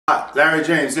Larry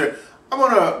James here. I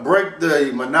want to break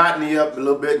the monotony up a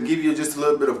little bit and give you just a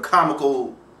little bit of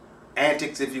comical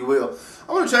antics, if you will.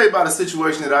 I want to tell you about a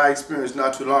situation that I experienced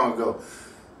not too long ago.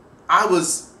 I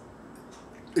was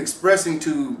expressing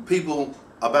to people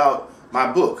about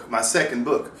my book, my second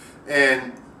book,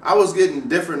 and I was getting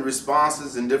different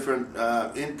responses and different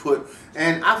input,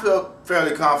 and I felt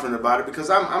fairly confident about it because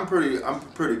I'm a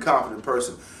pretty confident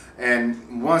person.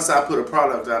 And once I put a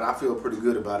product out, I feel pretty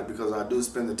good about it because I do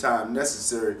spend the time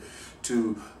necessary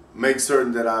to make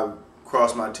certain that I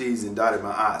cross my T's and dotted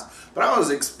my I's. But I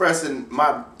was expressing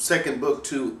my second book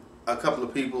to a couple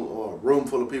of people, or a room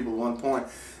full of people at one point,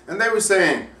 and they were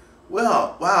saying,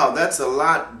 well, wow, that's a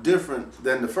lot different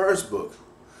than the first book.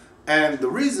 And the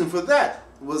reason for that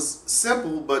was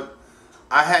simple, but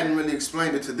I hadn't really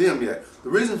explained it to them yet. The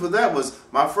reason for that was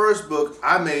my first book,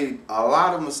 I made a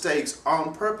lot of mistakes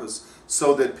on purpose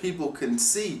so that people can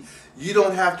see you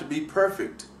don't have to be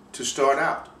perfect to start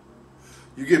out.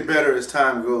 You get better as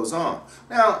time goes on.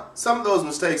 Now, some of those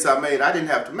mistakes I made, I didn't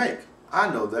have to make. I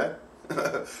know that.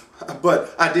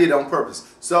 But I did on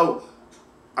purpose. So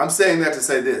I'm saying that to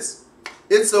say this.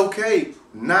 It's okay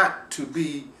not to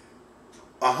be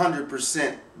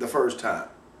 100% the first time.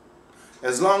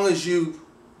 As long as you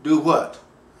do what?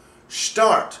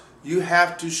 Start. You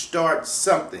have to start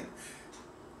something.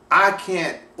 I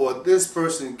can't, or this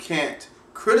person can't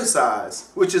criticize,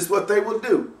 which is what they will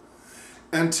do,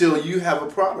 until you have a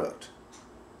product.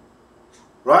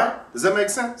 Right? Does that make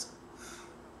sense?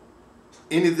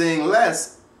 Anything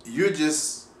less, you're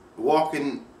just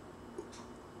walking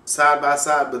side by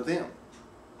side with them.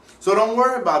 So don't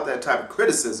worry about that type of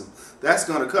criticism. That's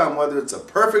going to come whether it's a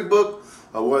perfect book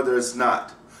or whether it's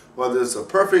not. Whether it's a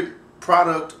perfect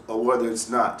product or whether it's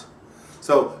not.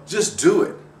 So just do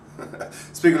it.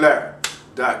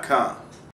 SpeakerLarry.com